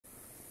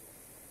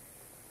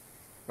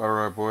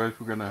Alright, boys,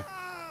 we're gonna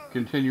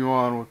continue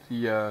on with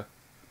the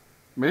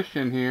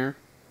mission here,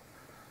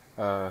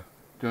 uh,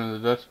 doing the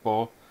Dust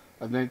Bowl.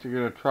 I think they're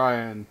gonna try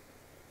and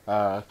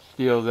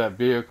steal that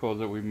vehicle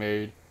that we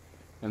made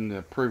in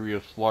the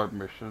previous LARP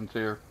missions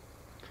here.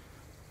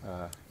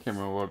 Can't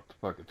remember what the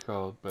fuck it's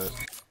called, but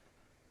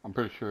I'm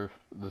pretty sure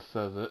this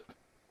says it.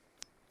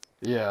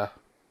 Yeah,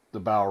 the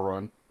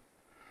Bowelrun.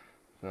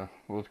 So,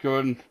 let's go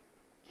ahead and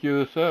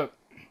cue this up.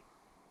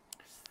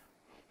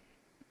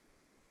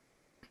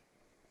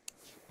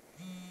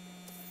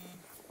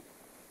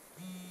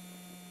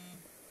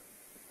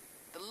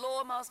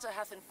 Master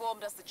hath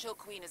informed us the Chill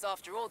Queen is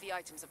after all the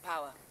items of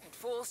power. It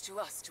falls to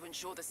us to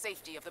ensure the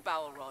safety of the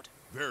Bowelrod.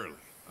 Verily,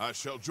 I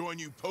shall join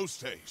you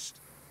post-haste.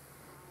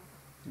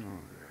 Okay.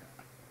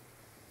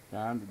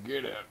 Time to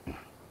get it.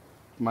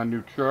 My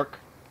new truck.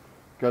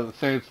 Got the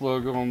Saints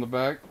logo on the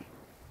back.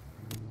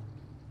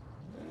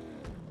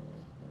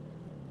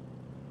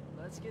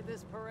 Let's get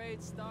this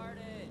parade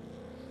started.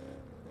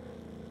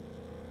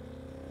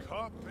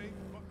 Carpe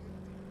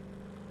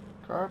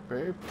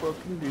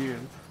fucking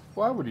diem.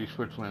 Why would you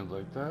switch lanes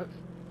like that,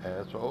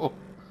 asshole?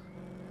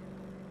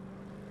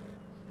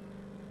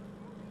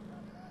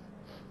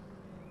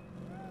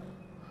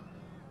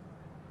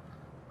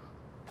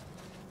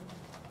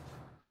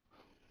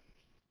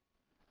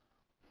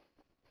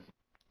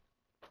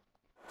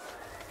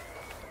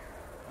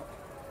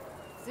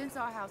 Since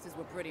our houses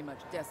were pretty much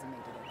decimated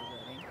at the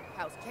wedding,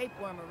 House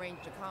Tapeworm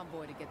arranged a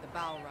convoy to get the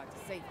Bowelrod to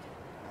safety.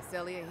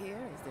 Celia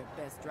here is their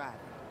best driver.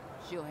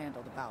 She'll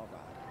handle the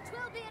Bowelrod.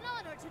 'Twill be an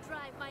honor to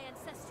drive my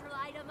ancestral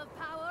item of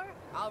power.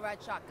 I'll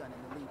ride shotgun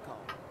in the lead car.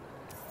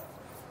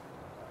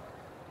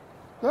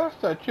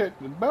 Last I checked,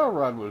 the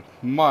Bowelrod was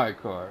my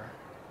car.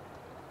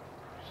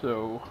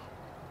 So,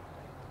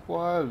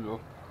 why the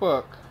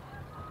fuck?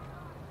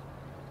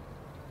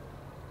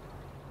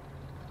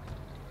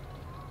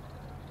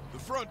 The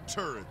front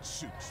turret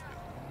suits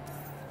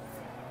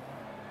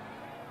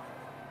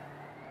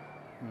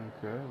me.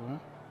 Okay,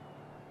 well.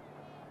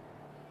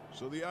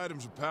 So the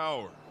items of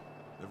power.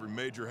 Every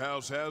major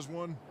house has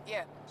one?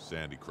 Yeah.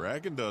 Sandy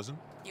Kraken doesn't.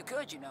 You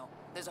could, you know.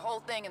 There's a whole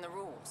thing in the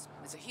rules.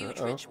 It's a huge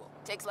ritual.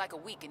 Takes like a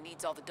week and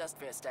needs all the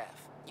Dustfair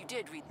staff. You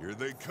did read... Here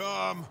they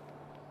come.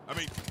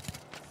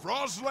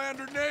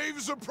 Frostlander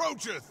knaves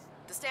approacheth!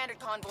 The standard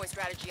convoy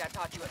strategy I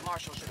taught you at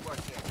Marshall should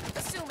work here.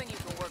 Assuming you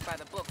can work by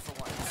the book for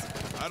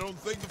once. I don't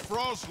think the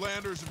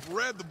Frostlanders have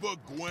read the book,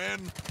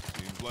 Gwen.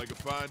 Seems like a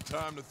fine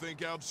time to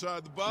think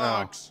outside the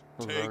box.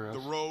 Take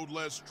the road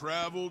less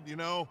traveled, you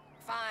know?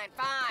 Fine,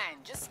 fine.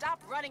 Just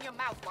stop running your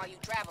mouth while you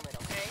travel it,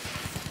 okay?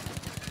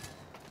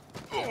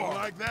 Oh,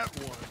 like that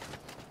one.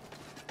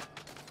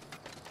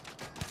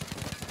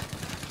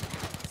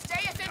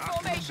 Stay us in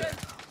formation!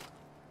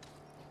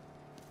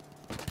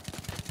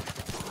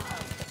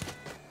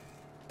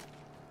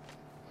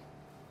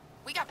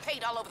 We got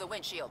paint all over the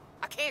windshield.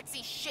 I can't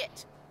see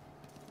shit.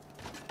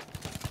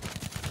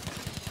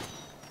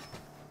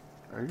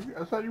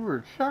 I thought you were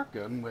a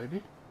shotgun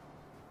lady.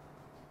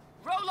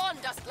 Roll on,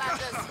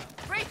 Dustlanders!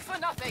 Break for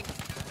nothing!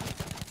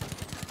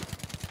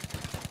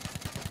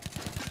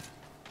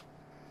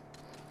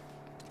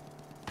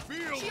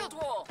 Shield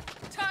wall!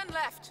 Turn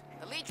left!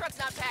 The lead truck's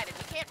not padded.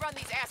 We can't run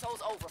these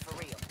assholes over for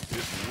real.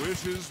 If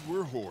wishes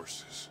were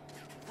horses.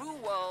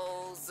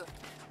 Rules.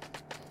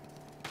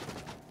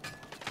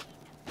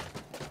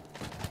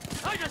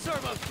 I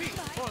deserve a piece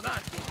for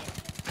that.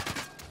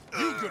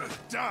 You're gonna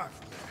die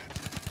for that.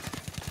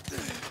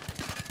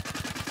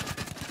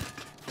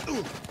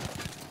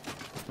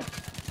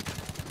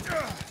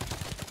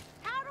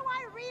 How do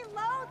I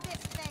reload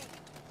this thing?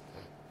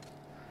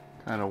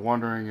 Kind of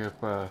wondering if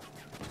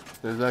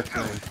there's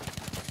actually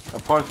a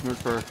punishment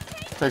for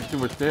taking too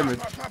much damage.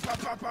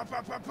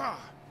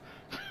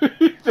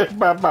 He said,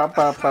 "Ba ba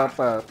ba ba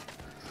ba."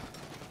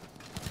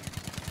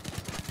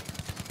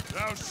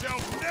 Thou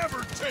shalt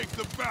never take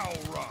the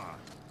Bowelrun.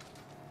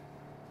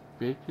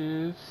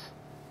 Bitches.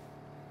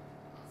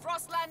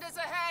 Frostlanders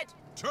ahead!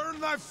 Turn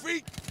thy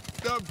feet,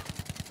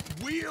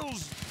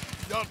 wheels,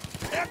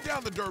 head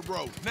down the dirt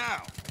road,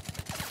 now!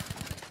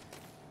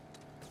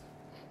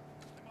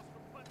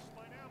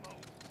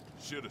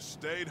 Should have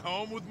stayed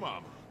home with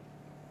Mama.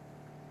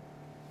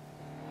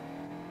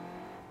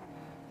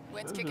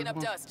 Wind's kicking up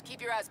dust.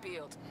 Keep your eyes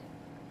peeled.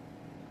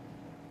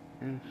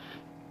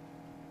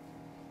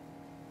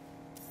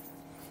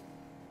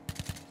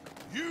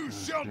 You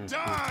shall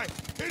die,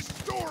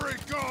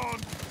 historic on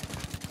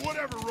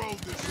whatever road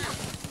this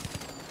is.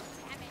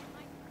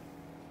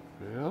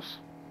 Yes.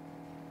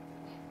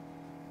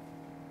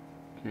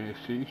 Can't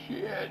see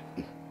shit.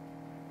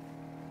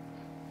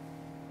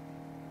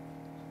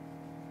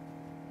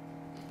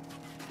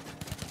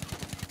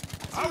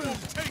 I will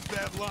take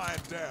that line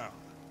down.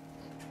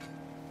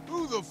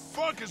 Who the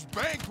fuck is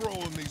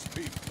bankrolling these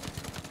people?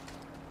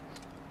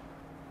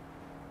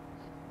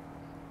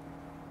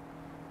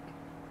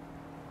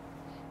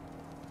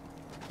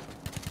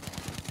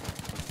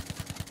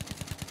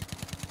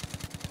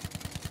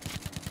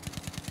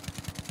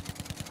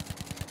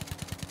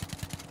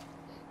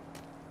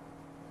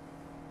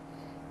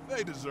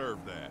 They deserve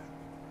that.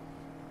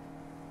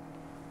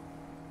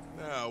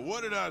 Now,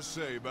 what did I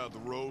say about the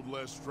road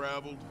less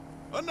traveled?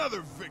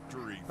 Another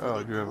victory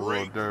for the you have a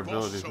little great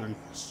durability thing.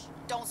 Bosonius.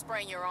 Don't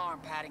sprain your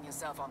arm patting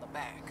yourself on the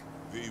back.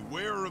 The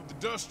wearer of the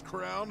dust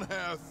crown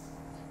hath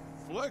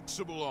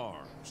flexible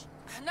arms.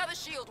 Another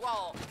shield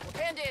wall. We're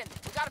penned in.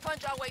 We gotta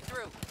punch our way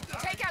through.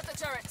 Take out the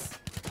turrets.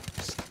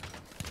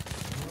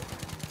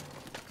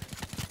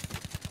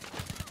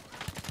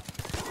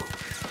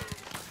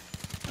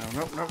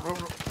 Nope.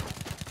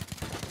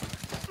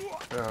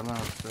 Yeah, no,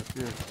 that's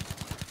good.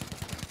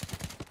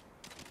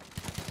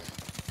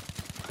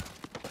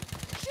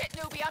 Shit,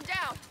 newbie, I'm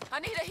down. I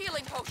need a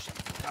healing potion.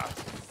 Ah,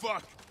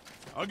 fuck.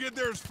 I'll get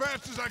there as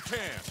fast as I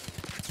can.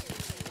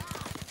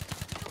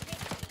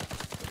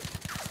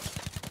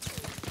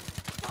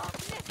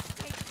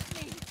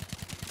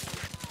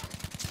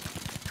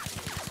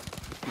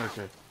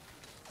 Okay.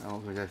 I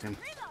don't think I can.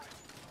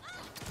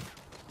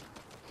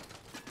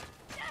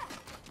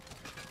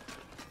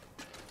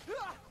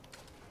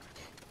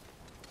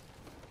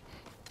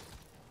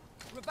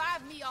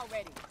 Revive me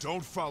already.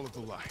 Don't follow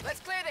the light. Let's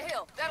clear the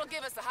hill. That'll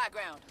give us the high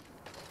ground.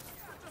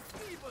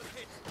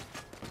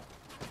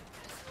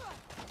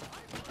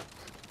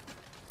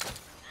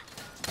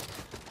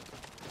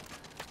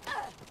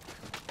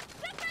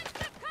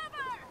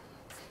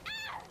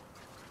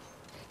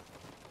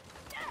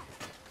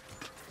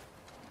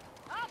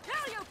 I'll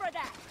kill you for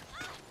that!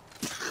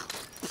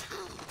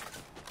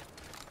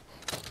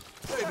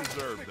 They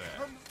deserve that.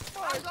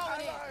 I'm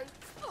going in.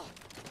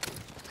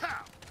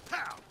 Pow!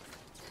 Pow!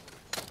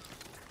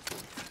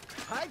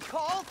 I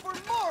call for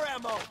more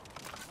ammo!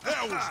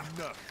 That was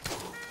nothing.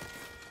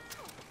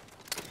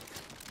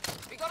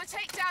 We're gonna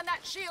take down that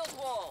shield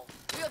wall.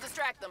 We'll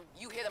distract them.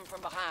 You hit them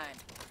from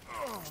behind.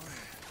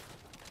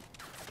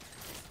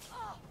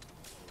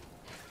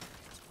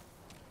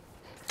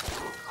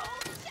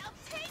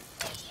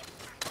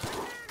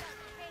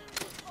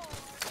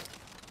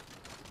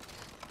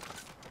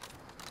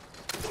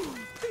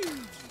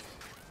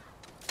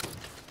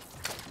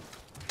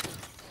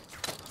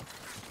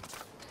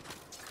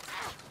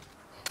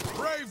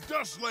 Brave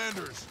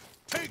Dustlanders,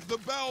 take the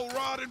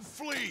Bowelrun and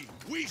flee.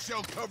 We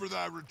shall cover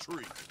thy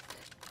retreat.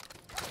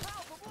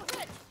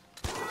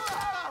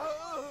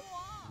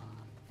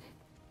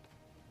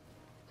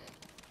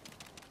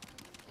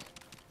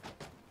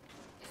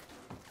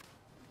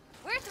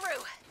 We're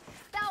through.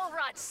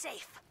 Bowelrun's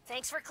safe.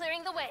 Thanks for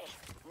clearing the way.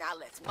 Now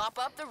let's mop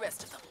up the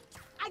rest of them.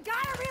 I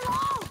gotta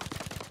reload!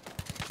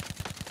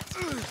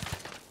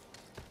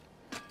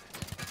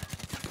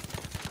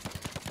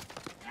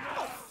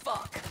 Oh,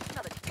 fuck.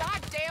 Another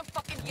goddamn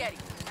fucking Yeti.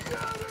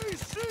 Yeti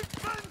seek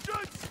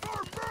vengeance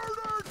for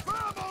murdered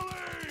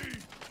family!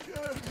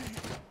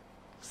 Yeti,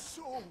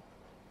 so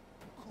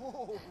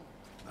cold.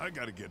 I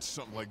gotta get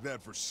something like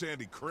that for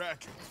Sandy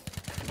Kraken.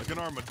 Like an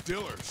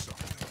armadillo or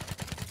something.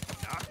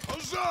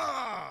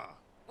 Huzzah!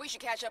 We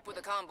should catch up with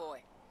the convoy.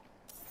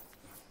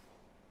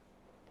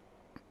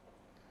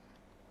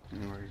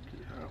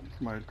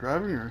 Am I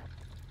driving or?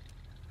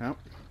 Yep.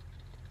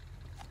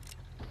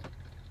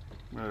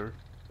 Whatever.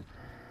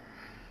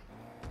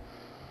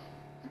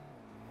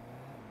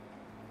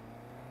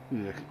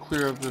 Yeah,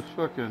 clear up this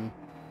fucking.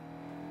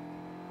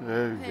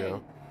 There you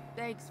go.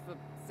 Thanks for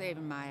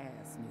saving my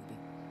ass, newbie.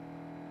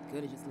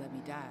 Could've just let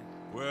me die.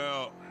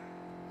 Well,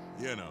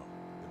 you know,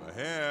 if I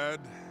had,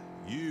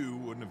 you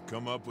wouldn't have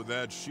come up with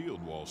that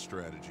shield wall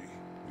strategy.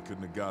 We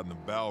couldn't have gotten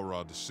the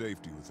Bowelrun to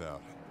safety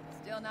without it.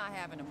 Still not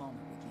having a moment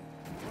with you.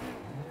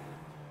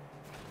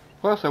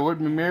 Plus, I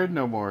wouldn't be married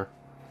no more.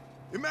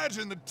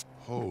 Imagine the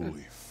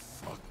holy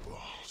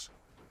fuckballs.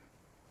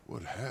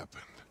 What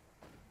happened?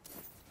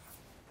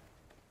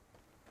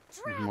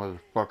 These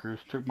motherfuckers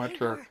took my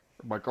truck,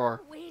 my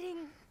car.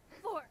 Waiting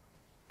for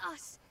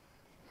us.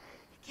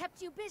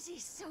 Kept you busy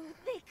so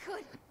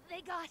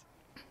they got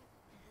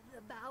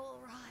the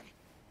Bowelrun.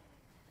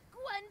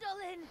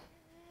 Gwendolyn,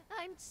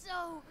 I'm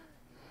so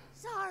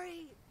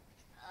sorry.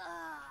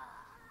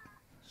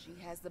 She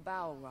has the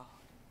Bowelrun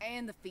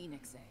and the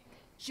Phoenix egg.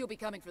 She'll be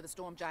coming for the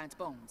Storm Giant's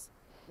bones.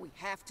 We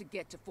have to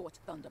get to Fort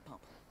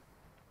Thunderpump.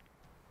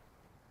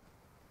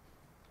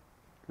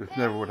 This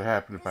never would have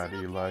happened if I had Is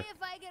it Eli. okay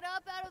if I get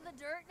up out of the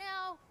dirt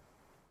now?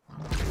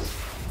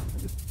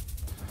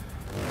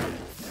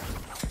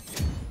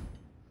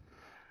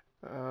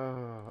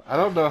 I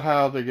don't know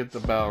how they get the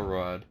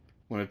Bowelrun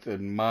when it's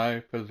in my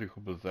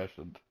physical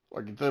possession.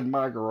 Like it's in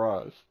my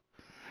garage.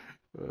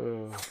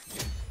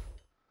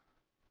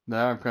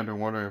 Now I'm kind of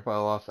wondering if I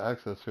lost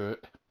access to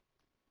it.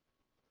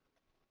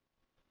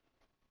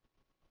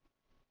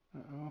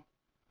 Uh-oh.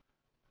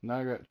 Now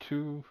I got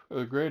two.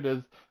 The great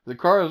is the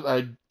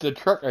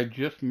truck I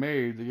just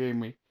made. They gave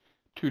me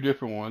two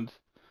different ones.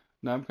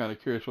 Now I'm kind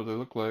of curious what they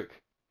look like.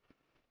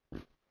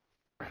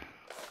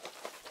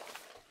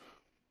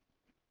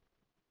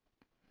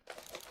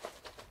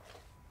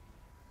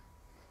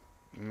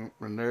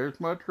 And there's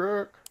my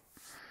truck.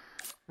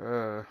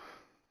 I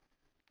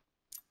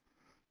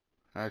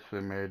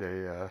actually made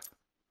a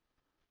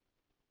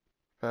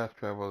fast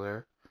travel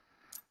there,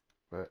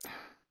 but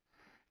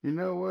You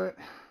know what?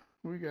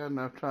 We got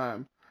enough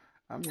time.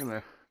 I'm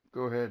gonna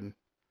go ahead and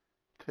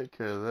take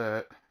care of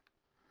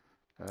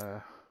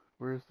that.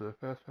 Where's the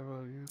fast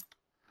travel again?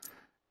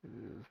 It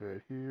is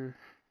right here.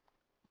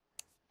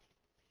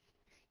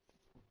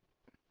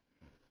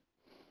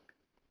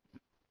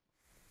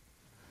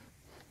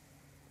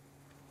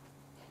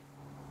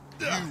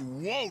 You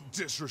won't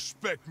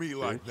disrespect me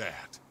like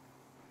that.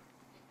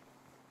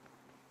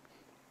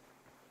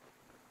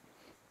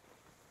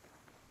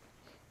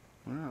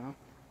 Well,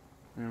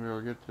 maybe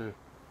I'll get to.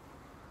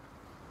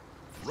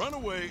 Run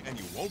away and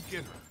you won't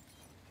get hurt.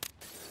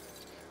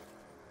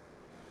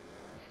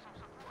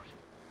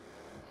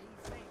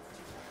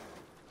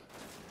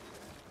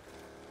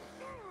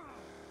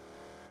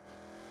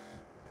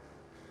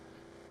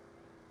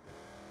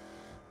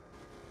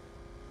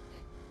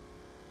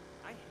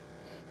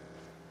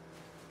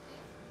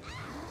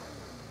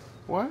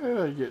 Why did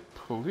I get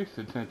police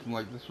attention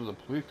like this was a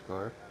police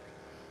car?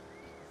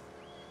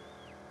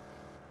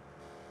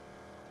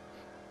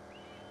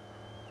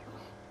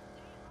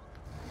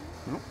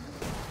 Nope.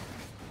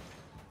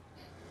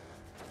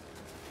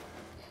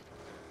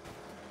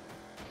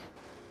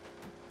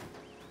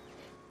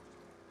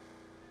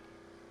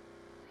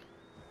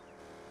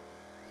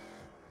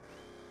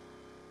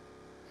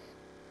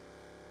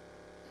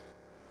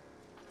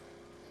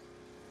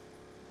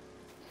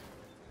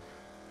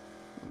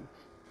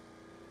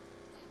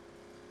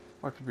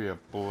 Watch it be a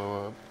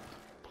blow up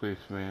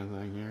policeman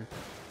thing here.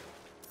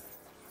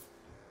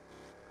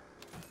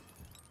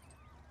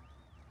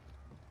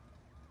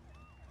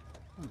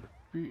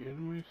 Defeat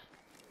enemies.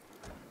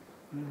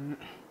 Alright.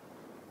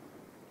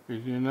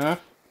 Easy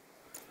enough.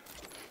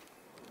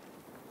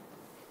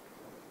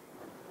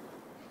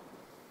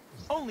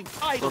 Only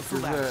idle Fuck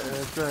is that?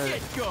 That's right.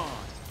 Get gone!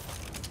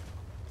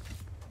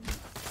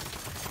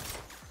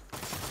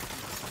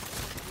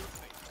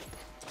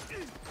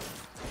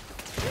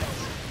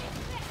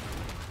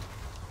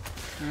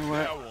 You know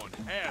what? That one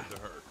had to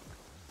hurt.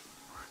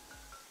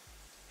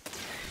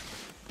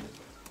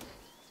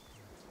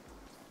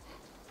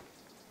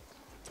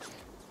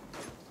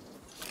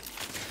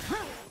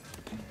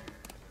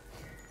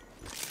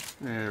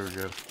 There we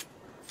go.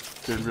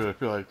 Didn't really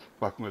feel like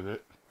fucking with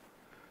it.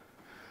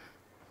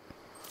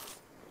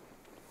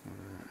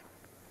 Alright.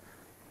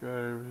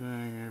 Got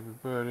everything,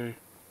 everybody.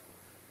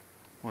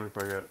 What if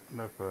I got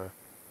enough,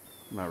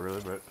 not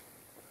really, but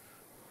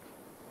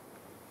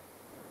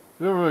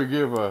they don't really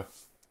give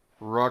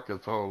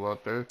rockets a whole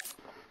lot there.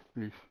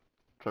 You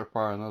start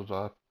firing those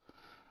off.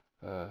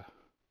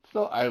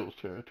 Still idle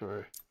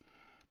territory.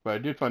 But I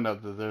did find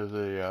out that there's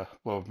a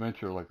little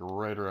venture like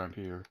right around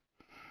here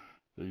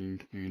that you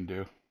can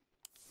do.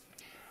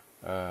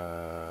 What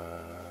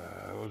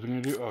was I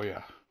gonna do? Oh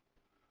yeah,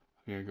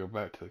 I'm gonna go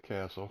back to the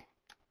castle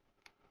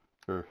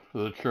or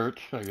the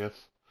church, I guess.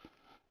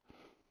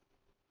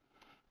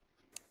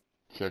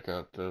 Check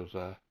out those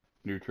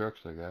new trucks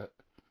I got.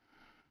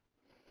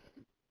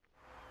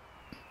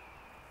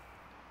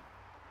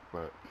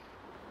 But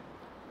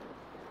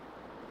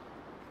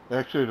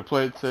actually, to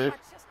play it safe,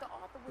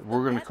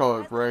 we're gonna call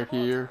it right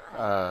here.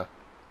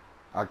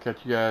 I'll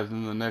catch you guys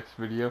in the next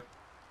video.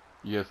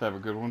 You guys have a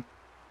good one.